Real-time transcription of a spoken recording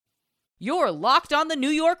You're Locked on the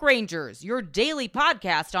New York Rangers, your daily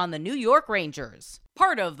podcast on the New York Rangers.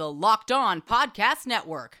 Part of the Locked On Podcast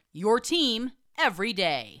Network, your team every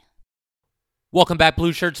day. Welcome back,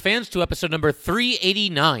 Blue Shirts fans, to episode number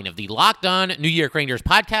 389 of the Locked On New York Rangers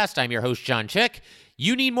podcast. I'm your host, John Chick.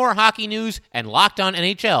 You need more hockey news, and Locked On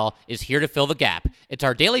NHL is here to fill the gap. It's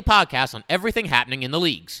our daily podcast on everything happening in the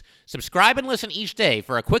leagues. Subscribe and listen each day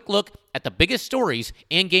for a quick look at the biggest stories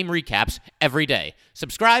and game recaps every day.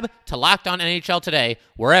 Subscribe to Locked On NHL today,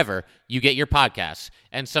 wherever you get your podcasts.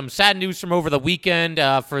 And some sad news from over the weekend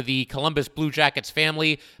for the Columbus Blue Jackets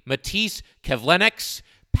family. Matiss Kivlenieks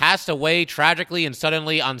passed away tragically and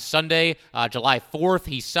suddenly on Sunday, July 4th.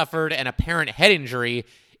 He suffered an apparent head injury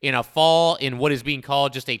in a fall in what is being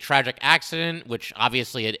called just a tragic accident, which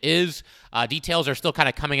obviously it is. Details are still kind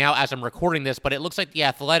of coming out as I'm recording this, but it looks like The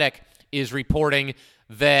Athletic is reporting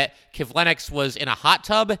that Kivlenieks was in a hot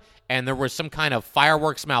tub and there was some kind of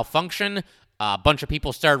fireworks malfunction. A bunch of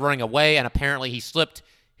people started running away, and apparently he slipped,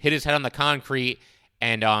 hit his head on the concrete,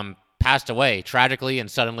 and passed away tragically and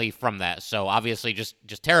suddenly from that. So obviously just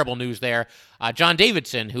terrible news there. John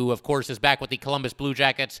Davidson, who of course is back with the Columbus Blue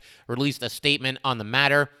Jackets, released a statement on the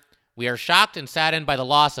matter. We are shocked and saddened by the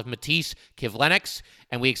loss of Matiss Kivlenieks,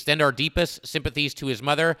 and we extend our deepest sympathies to his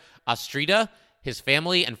mother, Astrida, his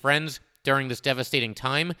family, and friends during this devastating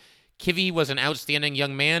time. Kivy was an outstanding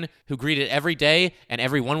young man who greeted every day and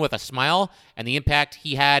everyone with a smile, and the impact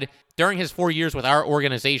he had during his 4 years with our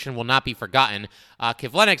organization will not be forgotten.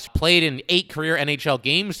 Kivlenieks played in 8 career NHL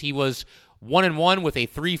games. He was 1-1 with a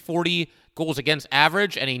 .340 goals against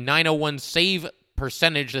average and a .901 save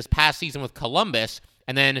percentage this past season with Columbus.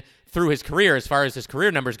 And then through his career, as far as his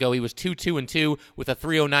career numbers go, he was 2-2-2 with a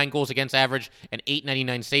 .309 goals against average and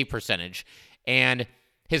 .899 save percentage. And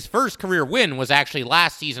his first career win was actually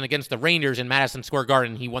last season against the Rangers in Madison Square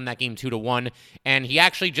Garden. He won that game 2-1. And he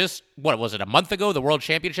actually just, a month ago, the World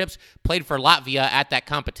Championships, played for Latvia at that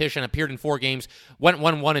competition, appeared in 4 games, went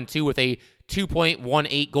 1-1-2 with a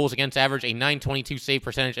 2.18 goals against average, a .922 save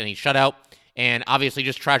percentage, and a shutout. And obviously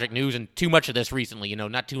just tragic news, and too much of this recently.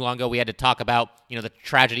 Not too long ago we had to talk about, the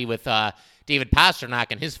tragedy with David Pastrnak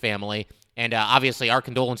and his family. And obviously our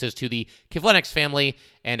condolences to the Kivlenieks family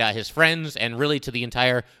and his friends, and really to the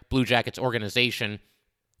entire Blue Jackets organization.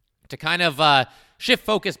 To kind of shift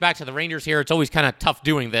focus back to the Rangers here, it's always kind of tough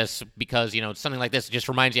doing this because, something like this just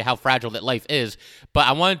reminds you how fragile that life is. But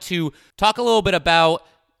I wanted to talk a little bit about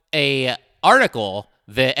a article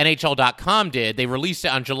that NHL.com did. They released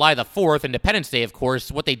it on July the 4th, Independence Day, of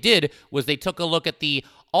course. What they did was they took a look at the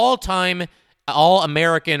all-time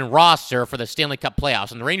All-American roster for the Stanley Cup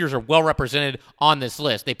playoffs, and the Rangers are well represented on this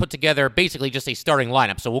list. They put together basically just a starting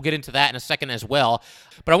lineup, so we'll get into that in a second as well.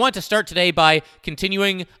 But I want to start today by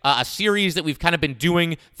continuing a series that we've kind of been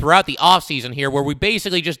doing throughout the offseason here, where we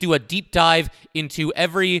basically just do a deep dive into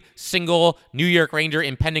every single New York Ranger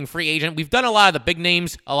impending free agent. We've done a lot of the big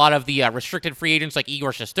names, a lot of the restricted free agents like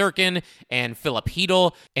Igor Shesterkin and Philip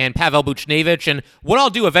Hedl and Pavel Buchnevich. And what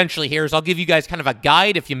I'll do eventually here is I'll give you guys kind of a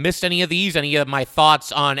guide. If you missed any of these, any of my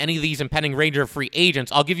thoughts on any of these impending Ranger free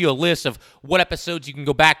agents, I'll give you a list of what episodes you can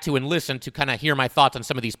go back to and listen to kind of hear my thoughts on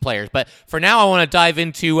some of these players. But for now, I want to dive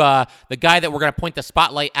into the guy that we're going to point the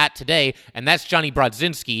spotlight at today, and that's Johnny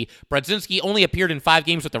Brodzinski. Brodzinski only appeared in 5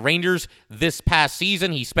 games with the Rangers this past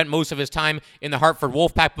season. He spent most of his time in the Hartford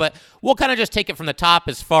Wolfpack, but we'll kind of just take it from the top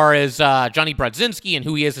as far as Johnny Brodzinski and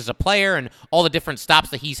who he is as a player and all the different stops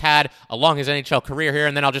that he's had along his NHL career here,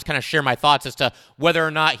 and then I'll just kind of share my thoughts as to whether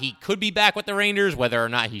or not he could be back with the Rangers, whether or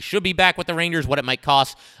not he should be back with the Rangers, what it might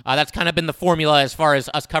cost. That's kind of been the formula as far as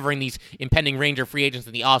us covering these impending Ranger free agents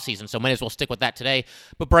in the offseason, so might as well stick with that today.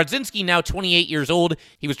 But Brodzinski, now 28 years old,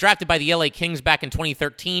 he was drafted by the LA Kings back in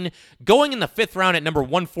 2013, going in the 5th round at number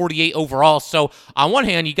 148 overall. So on one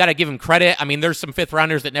hand, you got to give him credit. I mean, there's some 5th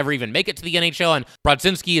rounders that never even make it to the NHL, and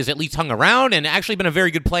Brodzinski has at least hung around and actually been a very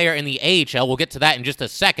good player in the AHL. We'll get to that in just a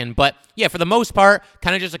second. But yeah, for the most part,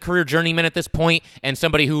 kind of just a career journeyman at this point, and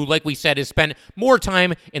somebody who, like we said, has spent more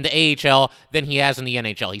time in the AHL than he has in the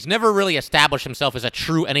NHL. He's never really established himself as a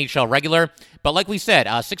true NHL regular, but like we said,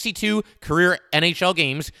 62 career NHL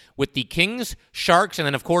games with the Kings, Sharks, and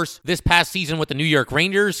then, of course, this past season with the New York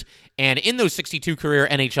Rangers. And in those 62 career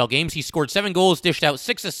NHL games, he scored 7 goals, dished out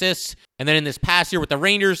 6 assists, and then in this past year with the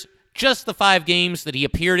Rangers, just the 5 games that he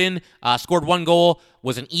appeared in, scored 1 goal,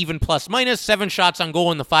 was an even plus-minus, 7 shots on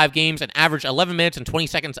goal in the 5 games, and averaged 11 minutes and 20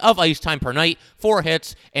 seconds of ice time per night, 4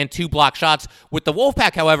 hits, and 2 block shots. With the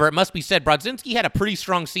Wolfpack, however, it must be said, Brodzinski had a pretty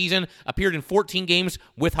strong season, appeared in 14 games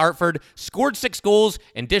with Hartford, scored 6 goals,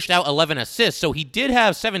 and dished out 11 assists, so he did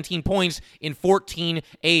have 17 points in 14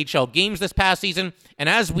 AHL games this past season, and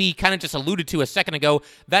as we kind of just alluded to a second ago,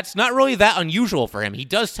 that's not really that unusual for him. He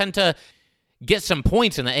does tend to get some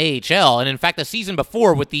points in the AHL. And in fact, the season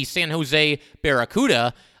before with the San Jose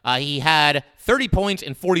Barracuda, he had 30 points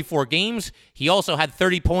in 44 games. He also had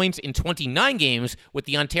 30 points in 29 games with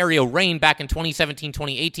the Ontario Reign back in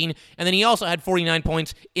 2017-2018. And then he also had 49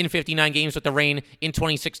 points in 59 games with the Reign in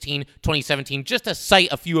 2016-2017, just to cite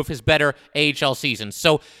a few of his better AHL seasons.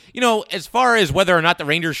 So, as far as whether or not the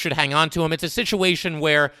Rangers should hang on to him, it's a situation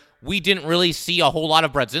where we didn't really see a whole lot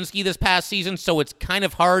of Brodzinski this past season, so it's kind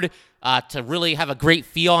of hard to really have a great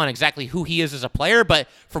feel on exactly who he is as a player. But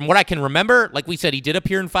from what I can remember, like we said, he did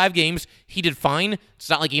appear in 5 games. He did fine. It's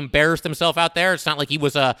not like he embarrassed himself out there. It's not like he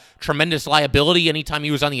was a tremendous liability anytime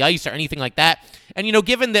he was on the ice or anything like that. And,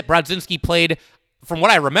 given that Brodzinski played, from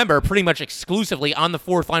what I remember, pretty much exclusively on the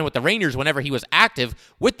 4th line with the Rangers whenever he was active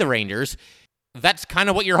with the Rangers, that's kind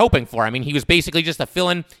of what you're hoping for. I mean, he was basically just a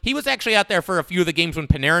fill-in. He was actually out there for a few of the games when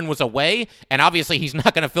Panarin was away, and obviously he's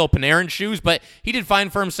not going to fill Panarin's shoes, but he did fine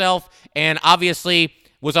for himself, and obviously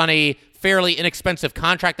was on a fairly inexpensive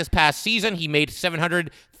contract this past season. He made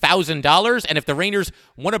 $700,000, and if the Rangers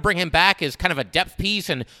want to bring him back as kind of a depth piece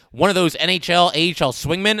and one of those NHL, AHL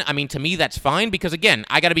swingmen, I mean, to me, that's fine, because again,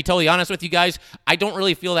 I got to be totally honest with you guys, I don't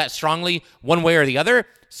really feel that strongly one way or the other,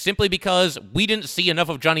 simply because we didn't see enough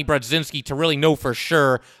of Johnny Brodzinski to really know for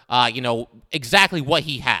sure, exactly what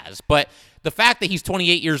he has. But the fact that he's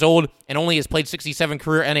 28 years old and only has played 67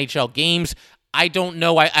 career NHL games, I don't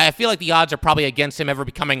know. I feel like the odds are probably against him ever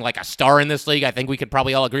becoming like a star in this league. I think we could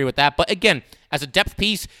probably all agree with that. But again, as a depth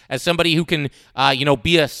piece, as somebody who can,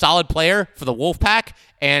 be a solid player for the Wolfpack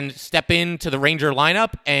and step into the Ranger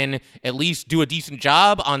lineup and at least do a decent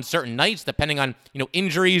job on certain nights, depending on,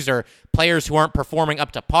 injuries or players who aren't performing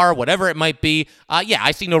up to par, whatever it might be.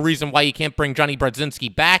 I see no reason why you can't bring Johnny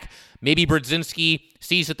Brodzinski back. Maybe Brodzinski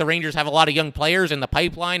sees that the Rangers have a lot of young players in the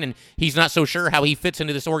pipeline, and he's not so sure how he fits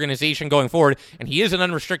into this organization going forward, and he is an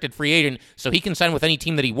unrestricted free agent, so he can sign with any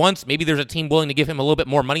team that he wants. Maybe there's a team willing to give him a little bit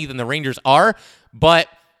more money than the Rangers are, but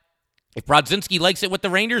if Brodzinski likes it with the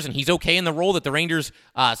Rangers and he's okay in the role that the Rangers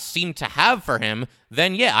seem to have for him,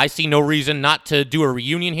 then I see no reason not to do a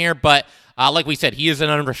reunion here, but like we said, he is an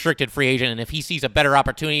unrestricted free agent, and if he sees a better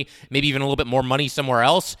opportunity, maybe even a little bit more money somewhere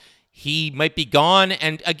else, he might be gone.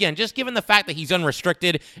 And again, just given the fact that he's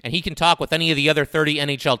unrestricted and he can talk with any of the other 30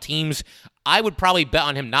 NHL teams, I would probably bet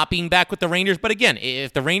on him not being back with the Rangers. But again,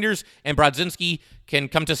 if the Rangers and Brodzinski can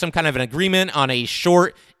come to some kind of an agreement on a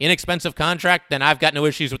short, inexpensive contract, then I've got no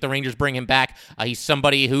issues with the Rangers bringing him back. He's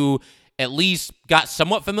somebody who at least got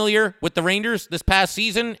somewhat familiar with the Rangers this past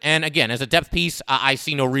season. And again, as a depth piece, I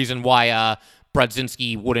see no reason why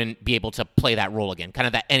Brodzinski wouldn't be able to play that role again, kind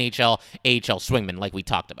of that NHL, AHL swingman like we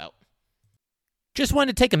talked about. Just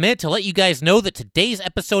wanted to take a minute to let you guys know that today's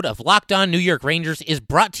episode of Locked On New York Rangers is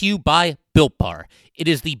brought to you by Built Bar. It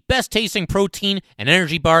is the best tasting protein and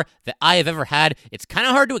energy bar that I have ever had. It's kind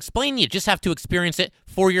of hard to explain. You just have to experience it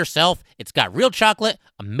for yourself. It's got real chocolate,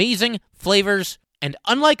 amazing flavors, and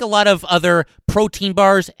unlike a lot of other protein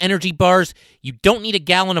bars, energy bars, you don't need a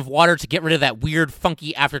gallon of water to get rid of that weird,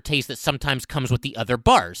 funky aftertaste that sometimes comes with the other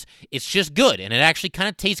bars. It's just good, and it actually kind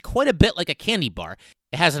of tastes quite a bit like a candy bar.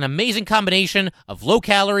 It has an amazing combination of low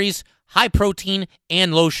calories, high protein,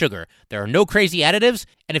 and low sugar. There are no crazy additives,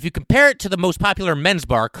 and if you compare it to the most popular men's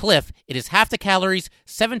bar, Cliff, it is half the calories,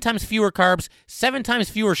 7 times fewer carbs, 7 times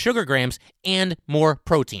fewer sugar grams, and more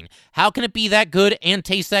protein. How can it be that good and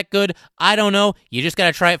taste that good? I don't know. You just got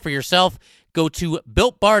to try it for yourself. Go to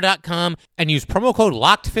BuiltBar.com and use promo code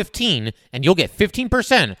LOCKED15, and you'll get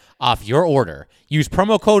 15% off your order. Use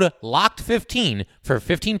promo code LOCKED15 for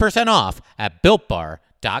 15% off at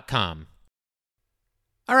BuiltBar.com.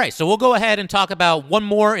 All right, so we'll go ahead and talk about one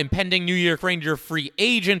more impending New York Ranger free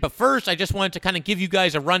agent. But first, I just wanted to kind of give you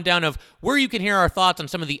guys a rundown of where you can hear our thoughts on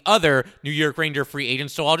some of the other New York Ranger free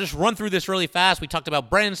agents. So I'll just run through this really fast. We talked about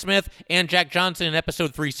Brendan Smith and Jack Johnson in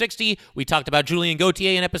episode 360. We talked about Julien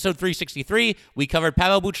Gauthier in episode 363. We covered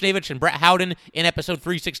Pavel Buchnevich and Brett Howden in episode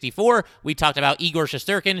 364. We talked about Igor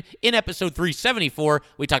Shesterkin in episode 374.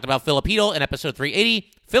 We talked about Filip Chytil in episode 380.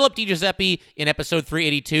 Philip DiGiuseppe in episode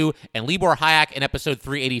 382, and Libor Hayek in episode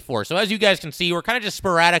 384. So as you guys can see, we're kind of just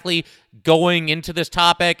sporadically going into this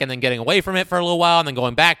topic and then getting away from it for a little while and then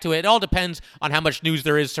going back to it. It all depends on how much news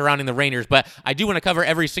there is surrounding the Rangers, but I do want to cover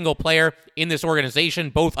every single player in this organization,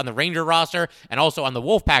 both on the Ranger roster and also on the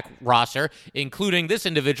Wolfpack roster, including this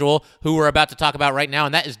individual who we're about to talk about right now,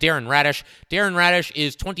 and that is Darren Raddysh. Darren Raddysh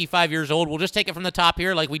is 25 years old. We'll just take it from the top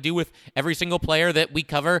here like we do with every single player that we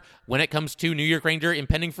cover when it comes to New York Ranger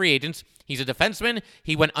impending free agents. He's a defenseman.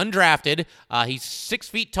 He went undrafted. He's 6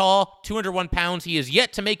 feet tall, 201 pounds. He is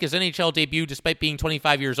yet to make his NHL debut despite being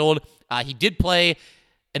 25 years old. He did play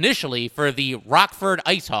initially for the Rockford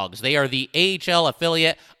Ice Hogs. They are the AHL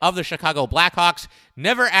affiliate of the Chicago Blackhawks.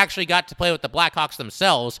 Never actually got to play with the Blackhawks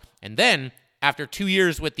themselves. And then, after 2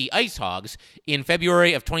 years with the Ice Hogs, in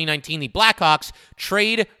February of 2019, the Blackhawks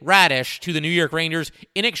trade Raddysh to the New York Rangers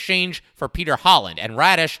in exchange for Peter Holland. And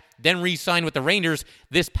Raddysh then re-signed with the Rangers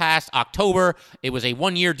this past October. It was a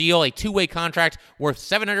one-year deal, a two-way contract worth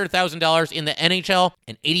 $700,000 in the NHL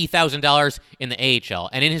and $80,000 in the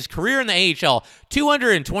AHL. And in his career in the AHL,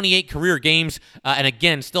 228 career games, and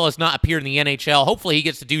again, still has not appeared in the NHL. Hopefully he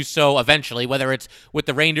gets to do so eventually, whether it's with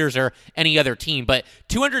the Rangers or any other team. But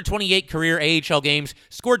 228 career AHL games,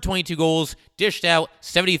 scored 22 goals, dished out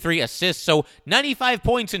 73 assists, so 95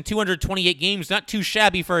 points in 228 games, not too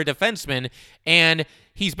shabby for a defenseman. And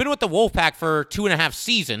he's been with the Wolfpack for 2.5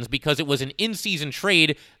 seasons because it was an in-season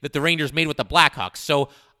trade that the Rangers made with the Blackhawks. So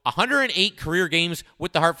 108 career games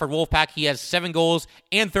with the Hartford Wolfpack. He has 7 goals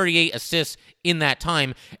and 38 assists in that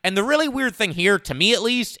time. And the really weird thing here, to me at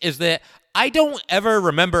least, is that I don't ever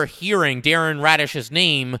remember hearing Darren Raddysh's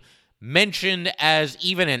name mentioned as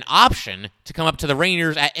even an option to come up to the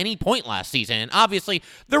Rangers at any point last season. And obviously,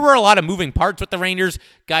 there were a lot of moving parts with the Rangers,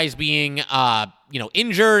 guys being,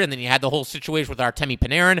 injured, and then you had the whole situation with Artemi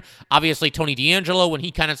Panarin. Obviously, Tony DeAngelo, when he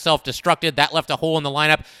kind of self-destructed, that left a hole in the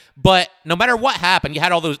lineup. But no matter what happened, you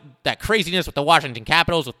had all that craziness with the Washington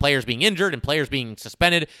Capitals, with players being injured and players being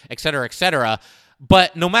suspended, et cetera, et cetera.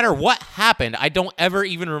 But no matter what happened, I don't ever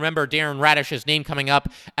even remember Darren Raddysh's name coming up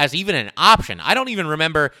as even an option. I don't even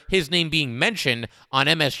remember his name being mentioned on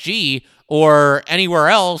MSG or anywhere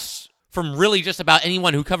else from really just about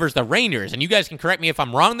anyone who covers the Rangers. And you guys can correct me if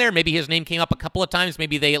I'm wrong there. Maybe his name came up a couple of times.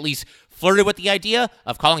 Maybe they at least flirted with the idea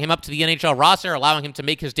of calling him up to the NHL roster, allowing him to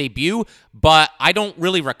make his debut, but I don't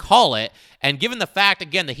really recall it. And given the fact,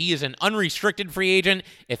 again, that he is an unrestricted free agent,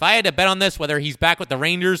 if I had to bet on this, whether he's back with the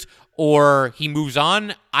Rangers or he moves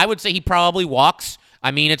on, I would say he probably walks. I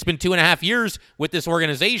mean, it's been 2.5 years with this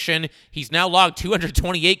organization. He's now logged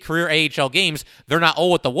 228 career AHL games. They're not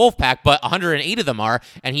all with the Wolfpack, but 108 of them are,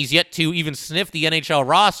 and he's yet to even sniff the NHL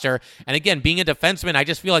roster. And again, being a defenseman, I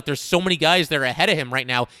just feel like there's so many guys that are ahead of him right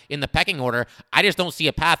now in the pecking order. I just don't see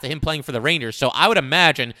a path to him playing for the Rangers. So I would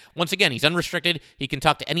imagine, once again, he's unrestricted. He can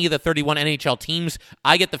talk to any of the 31 NHL teams.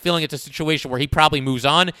 I get the feeling it's a situation where he probably moves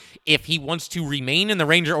on. If he wants to remain in the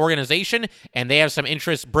Ranger organization and they have some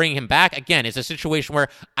interest bringing him back, again, it's a situation where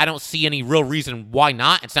I don't see any real reason why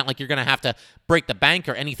not. It's not like you're going to have to break the bank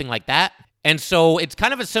or anything like that. And so it's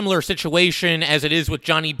kind of a similar situation as it is with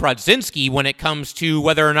Johnny Brodzinski when it comes to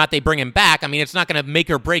whether or not they bring him back. I mean, it's not going to make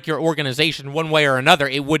or break your organization one way or another,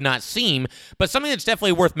 it would not seem. But something that's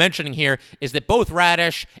definitely worth mentioning here is that both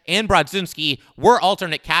Raddysh and Brodzinski were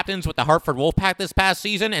alternate captains with the Hartford Wolfpack this past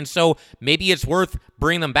season, and so maybe it's worth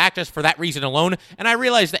bringing them back just for that reason alone. And I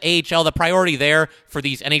realize the AHL, the priority there for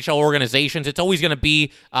these NHL organizations, it's always going to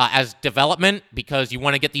be as development because you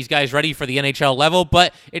want to get these guys ready for the NHL level,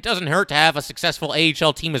 but it doesn't hurt to have a successful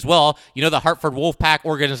AHL team as well. You know, the Hartford Wolfpack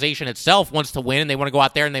organization itself wants to win, and they want to go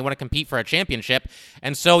out there and they want to compete for a championship.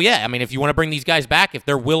 And so, yeah, I mean, if you want to bring these guys back, if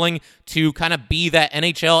they're willing to kind of be that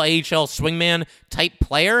NHL, AHL swingman type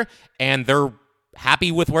player, and they're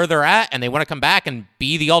happy with where they're at, and they want to come back and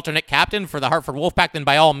be the alternate captain for the Hartford Wolfpack, then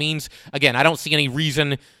by all means, again, I don't see any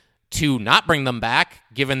reason to not bring them back,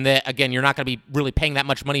 given that, again, you're not going to be really paying that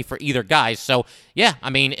much money for either guys. So, yeah, I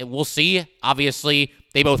mean, we'll see. Obviously,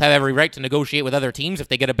 they both have every right to negotiate with other teams. If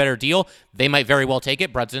they get a better deal, they might very well take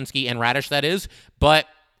it, Brodzinski and Raddysh, that is. But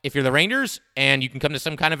if you're the Rangers and you can come to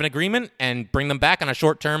some kind of an agreement and bring them back on a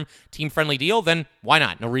short-term, team-friendly deal, then why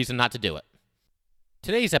not? No reason not to do it.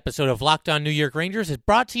 Today's episode of Locked On New York Rangers is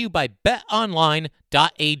brought to you by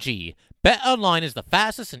BetOnline.ag. BetOnline is the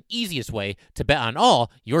fastest and easiest way to bet on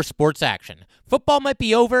all your sports action. Football might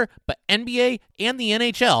be over, but NBA and the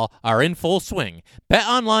NHL are in full swing.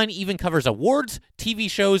 BetOnline even covers awards, TV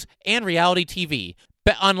shows, and reality TV.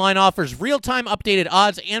 BetOnline offers real-time updated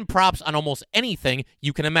odds and props on almost anything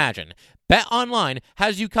you can imagine. BetOnline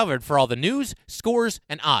has you covered for all the news, scores,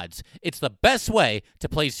 and odds. It's the best way to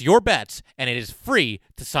place your bets, and it is free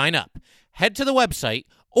to sign up. Head to the website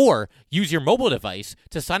or use your mobile device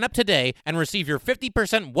to sign up today and receive your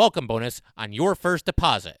 50% welcome bonus on your first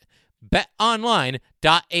deposit.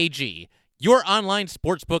 BetOnline.ag, your online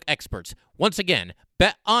sportsbook experts. Once again,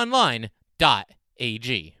 BetOnline.ag.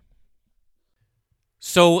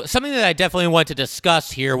 So something that I definitely want to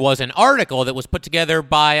discuss here was an article that was put together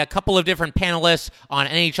by a couple of different panelists on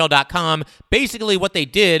NHL.com. Basically what they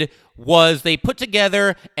did was they put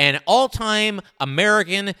together an all-time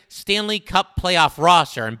American Stanley Cup playoff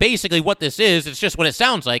roster. And basically what this is, it's just what it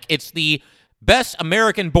sounds like. It's the best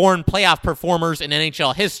American-born playoff performers in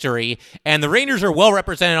NHL history, and the Rangers are well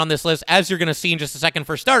represented on this list, as you're going to see in just a second.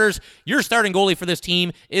 For starters, your starting goalie for this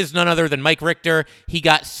team is none other than Mike Richter. He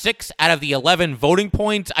got 6 out of the 11 voting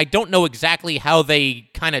points. I don't know exactly how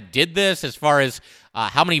they kind of did this as far as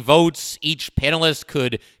how many votes each panelist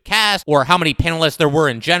could cast or how many panelists there were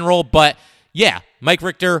in general, but yeah, Mike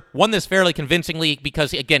Richter won this fairly convincingly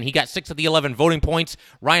because, again, he got 6 of the 11 voting points.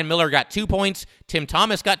 Ryan Miller got 2 points. Tim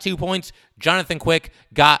Thomas got 2 points. Jonathan Quick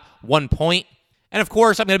got 1 point. And, of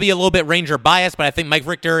course, I'm going to be a little bit Ranger biased, but I think Mike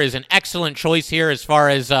Richter is an excellent choice here as far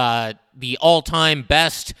as the all-time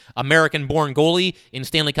best American-born goalie in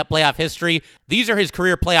Stanley Cup playoff history. These are his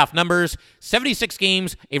career playoff numbers: 76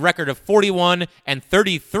 games, a record of 41 and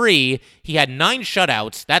 33. He had 9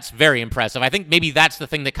 shutouts. That's very impressive. I think maybe that's the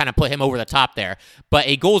thing that kind of put him over the top there. But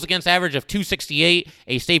a goals against average of .268,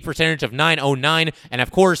 a save percentage of .909, and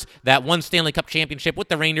of course, that one Stanley Cup championship with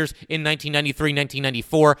the Rangers in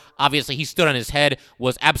 1993-1994. Obviously, he stood on his head,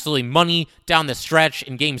 was absolutely money down the stretch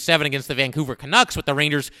in Game 7 against the Vancouver Canucks, with the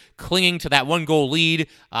Rangers clinging to that 1-goal lead,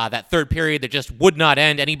 that third period that just would not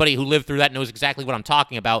end. Anybody who lived through that knows exactly what I'm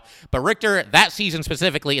talking about. But Richter, that season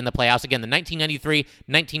specifically in the playoffs, again, the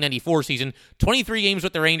 1993-1994 season, 23 games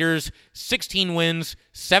with the Rangers, 16 wins,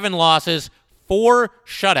 7 losses, 4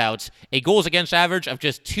 shutouts, a goals against average of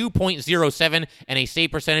just 2.07, and a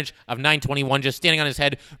save percentage of .921, just standing on his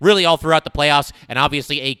head really all throughout the playoffs, and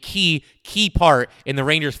obviously a key part in the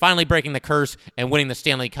Rangers finally breaking the curse and winning the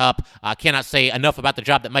Stanley Cup. Cannot say enough about the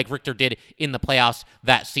job that Mike Richter did in the playoffs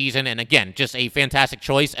that season, and again, just a fantastic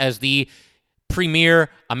choice as the premier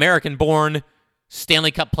American-born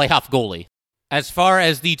Stanley Cup playoff goalie. As far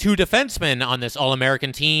as the 2 defensemen on this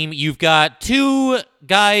All-American team, you've got 2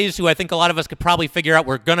 guys who I think a lot of us could probably figure out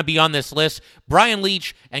were going to be on this list: Brian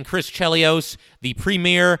Leetch and Chris Chelios, the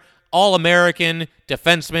premier All-American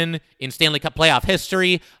defenseman in Stanley Cup playoff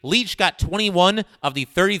history. Leetch got 21 of the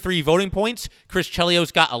 33 voting points. Chris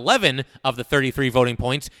Chelios got 11 of the 33 voting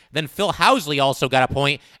points. Then Phil Housley also got a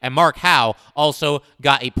point, and Mark Howe also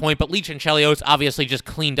got a point. But Leetch and Chelios obviously just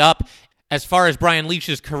cleaned up. As far as Brian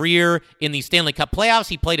Leetch's career in the Stanley Cup playoffs,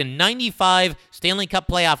 he played in 95 Stanley Cup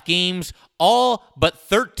playoff games. All but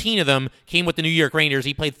 13 of them came with the New York Rangers.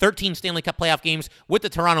 He played 13 Stanley Cup playoff games with the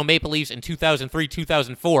Toronto Maple Leafs in 2003,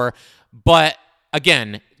 2004. But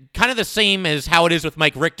again, kind of the same as how it is with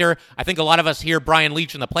Mike Richter. I think a lot of us hear Brian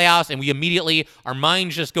Leetch in the playoffs, and we immediately, our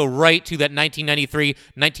minds just go right to that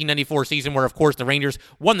 1993-1994 season where, of course, the Rangers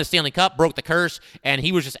won the Stanley Cup, broke the curse, and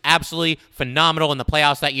he was just absolutely phenomenal in the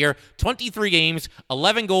playoffs that year. 23 games,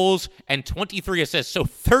 11 goals, and 23 assists. So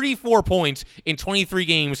 34 points in 23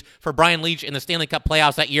 games for Brian Leetch in the Stanley Cup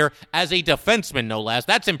playoffs that year as a defenseman, no less.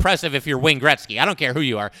 That's impressive if you're Wayne Gretzky. I don't care who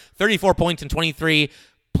you are. 34 points in 23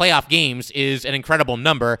 playoff games is an incredible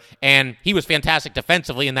number, and he was fantastic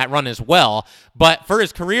defensively in that run as well. But for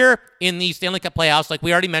his career in the Stanley Cup playoffs, like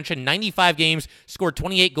we already mentioned, 95 games, scored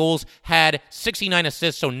 28 goals, had 69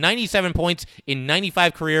 assists, so 97 points in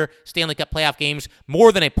 95 career Stanley Cup playoff games,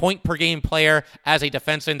 more than a point-per-game player as a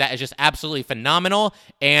defenseman. That is just absolutely phenomenal.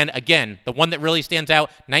 And again, the one that really stands out,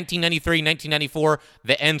 1993-1994,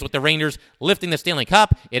 that ends with the Rangers lifting the Stanley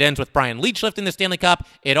Cup. It ends with Brian Leetch lifting the Stanley Cup.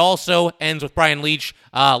 It also ends with Brian Leetch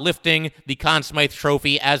lifting the Conn Smythe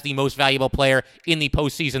Trophy as the most valuable player in the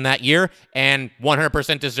postseason that year, and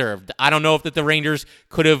 100% deserved. I don't know if the Rangers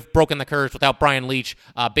could have broken the curse without Brian Leetch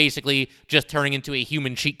basically just turning into a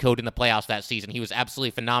human cheat code in the playoffs that season. He was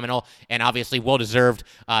absolutely phenomenal and obviously well-deserved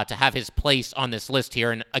to have his place on this list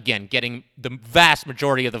here, and again, getting the vast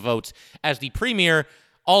majority of the votes as the premier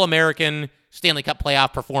All-American Stanley Cup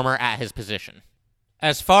playoff performer at his position.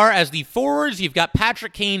 As far as the forwards, you've got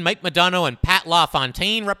Patrick Kane, Mike Modano, and Pat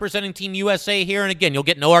LaFontaine representing Team USA here. And again, you'll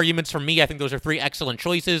get no arguments from me. I think those are 3 excellent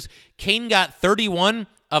choices. Kane got 31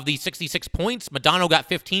 of the 66 points. Modano got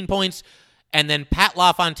 15 points. And then Pat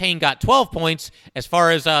LaFontaine got 12 points. As far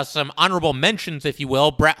as some honorable mentions, if you will,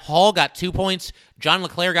 Brett Hall got 2 points. John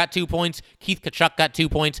LeClaire got 2 points, Keith Tkachuk got 2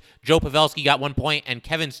 points, Joe Pavelski got 1 point, and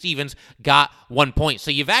Kevin Stevens got 1 point.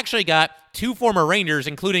 So you've actually got 2 former Rangers,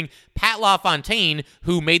 including Pat LaFontaine,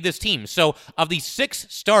 who made this team. So of the 6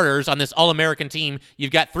 starters on this All-American team,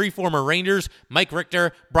 you've got 3 former Rangers, Mike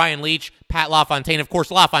Richter, Brian Leetch, Pat LaFontaine. Of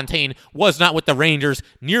course, LaFontaine was not with the Rangers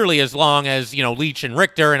nearly as long as, Leetch and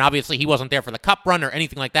Richter, and obviously he wasn't there for the Cup run or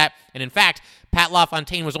anything like that. And in fact, Pat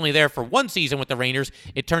LaFontaine was only there for 1 season with the Rangers.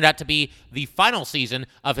 It turned out to be the final season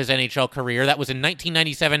of his NHL career. That was in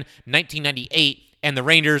 1997-1998, and the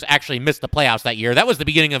Rangers actually missed the playoffs that year. That was the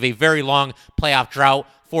beginning of a very long playoff drought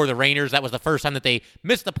for the Rangers. That was the first time that they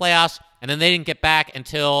missed the playoffs, and then they didn't get back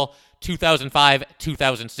until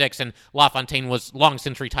 2005-2006, and LaFontaine was long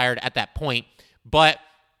since retired at that point. But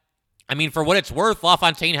for what it's worth,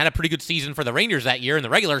 LaFontaine had a pretty good season for the Rangers that year in the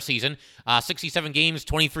regular season. 67 games,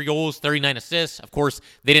 23 goals, 39 assists. Of course,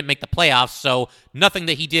 they didn't make the playoffs, so nothing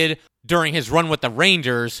that he did during his run with the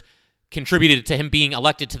Rangers contributed to him being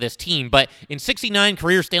elected to this team. But in 69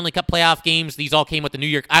 career Stanley Cup playoff games, these all came with the New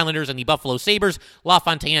York Islanders and the Buffalo Sabres.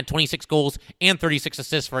 LaFontaine had 26 goals and 36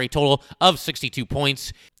 assists for a total of 62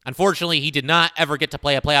 points. Unfortunately, he did not ever get to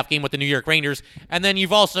play a playoff game with the New York Rangers. And then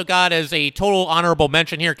you've also got, as a total honorable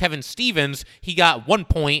mention here, Kevin Stevens. He got 1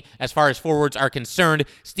 point as far as forwards are concerned.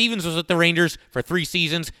 Stevens was with the Rangers for 3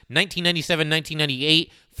 seasons, 1997-1998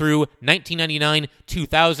 through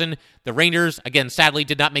 1999-2000. The Rangers, again, sadly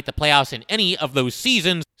did not make the playoffs in any of those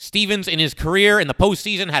seasons. Stevens, in his career in the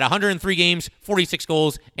postseason, had 103 games, 46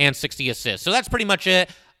 goals, and 60 assists. So that's pretty much it.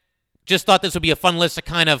 Just thought this would be a fun list to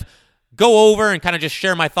kind of go over and kind of just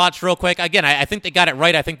share my thoughts real quick. Again, I think they got it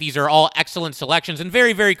right. I think these are all excellent selections and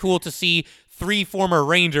very, very cool to see 3 former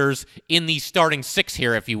Rangers in the starting 6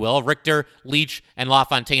 here, if you will. Richter, Leetch, and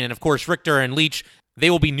LaFontaine. And of course, Richter and Leetch, they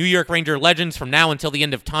will be New York Ranger legends from now until the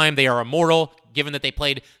end of time. They are immortal, given that they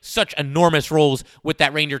played such enormous roles with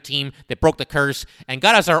that Ranger team that broke the curse and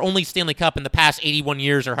got us our only Stanley Cup in the past 81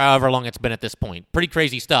 years or however long it's been at this point. Pretty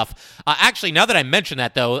crazy stuff. Actually, now that I mention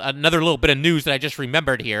that, though, another little bit of news that I just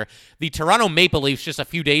remembered here. The Toronto Maple Leafs just a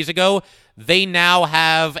few days ago, they now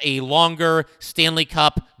have a longer Stanley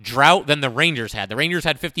Cup drought than the Rangers had. The Rangers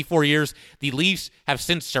had 54 years. The Leafs have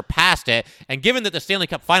since surpassed it. And given that the Stanley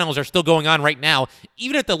Cup Finals are still going on right now,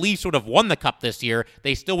 even if the Leafs would have won the Cup this year,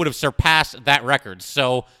 they still would have surpassed that record.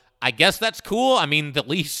 So I guess that's cool. The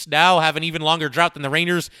Leafs now have an even longer drought than the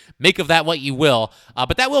Rangers. Make of that what you will.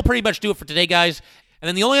 But that will pretty much do it for today, guys. And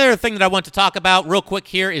then the only other thing that I want to talk about real quick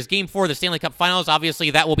here is Game 4 of the Stanley Cup Finals. Obviously,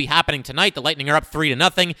 that will be happening tonight. The Lightning are up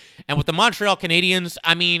 3-0. And with the Montreal Canadiens,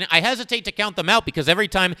 I hesitate to count them out because every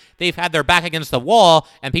time they've had their back against the wall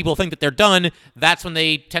and people think that they're done, that's when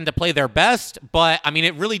they tend to play their best. But,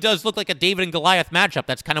 it really does look like a David and Goliath matchup.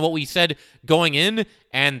 That's kind of what we said going in,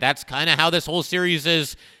 and that's kind of how this whole series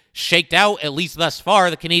is shaked out, at least thus far.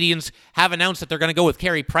 The Canadiens have announced that they're going to go with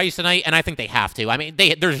Carey Price tonight, and I think they have to.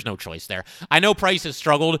 There's no choice there. I know Price has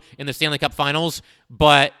struggled in the Stanley Cup Finals,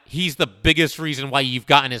 but he's the biggest reason why you've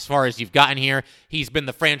gotten as far as you've gotten here. He's been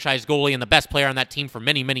the franchise goalie and the best player on that team for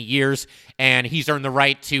many, many years, and he's earned the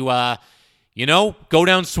right to go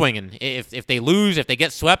down swinging. If they lose, if they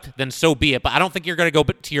get swept, then so be it. But I don't think you're going to go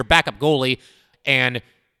to your backup goalie and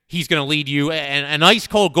he's going to lead you, an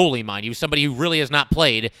ice-cold goalie, mind you, somebody who really has not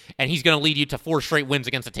played, and he's going to lead you to 4 straight wins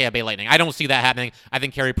against the Tampa Bay Lightning. I don't see that happening. I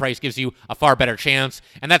think Carey Price gives you a far better chance,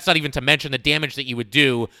 and that's not even to mention the damage that you would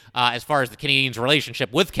do as far as the Canadiens'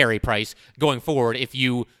 relationship with Carey Price going forward if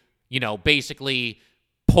you basically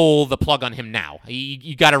pull the plug on him now.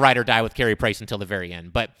 You got to ride or die with Carey Price until the very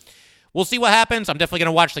end, but we'll see what happens. I'm definitely going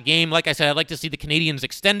to watch the game. Like I said, I'd like to see the Canadiens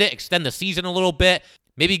extend the season a little bit.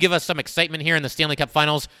 Maybe give us some excitement here in the Stanley Cup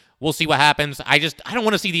Finals. We'll see what happens. I don't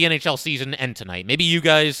want to see the NHL season end tonight. Maybe you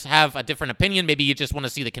guys have a different opinion. Maybe you just want to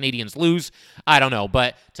see the Canadiens lose. I don't know.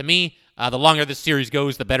 But to me, the longer this series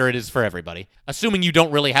goes, the better it is for everybody, assuming you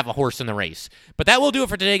don't really have a horse in the race. But that will do it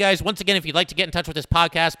for today, guys. Once again, if you'd like to get in touch with this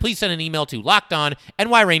podcast, please send an email to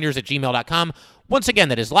lockedonnyrangers@gmail.com. Once again,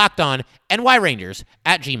 that is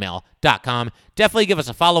lockedonnyrangers@gmail.com. Definitely give us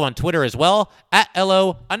a follow on Twitter as well,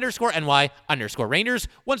 @LO_NY_Rangers.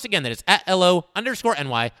 Once again, that is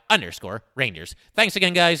 @LO_NY_Rangers. Thanks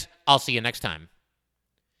again, guys. I'll see you next time.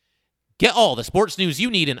 Get all the sports news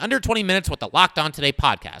you need in under 20 minutes with the Locked On Today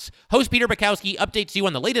podcast. Host Peter Bukowski updates you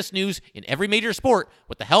on the latest news in every major sport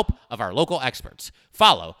with the help of our local experts.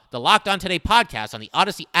 Follow the Locked On Today podcast on the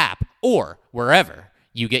Odyssey app or wherever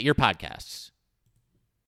you get your podcasts.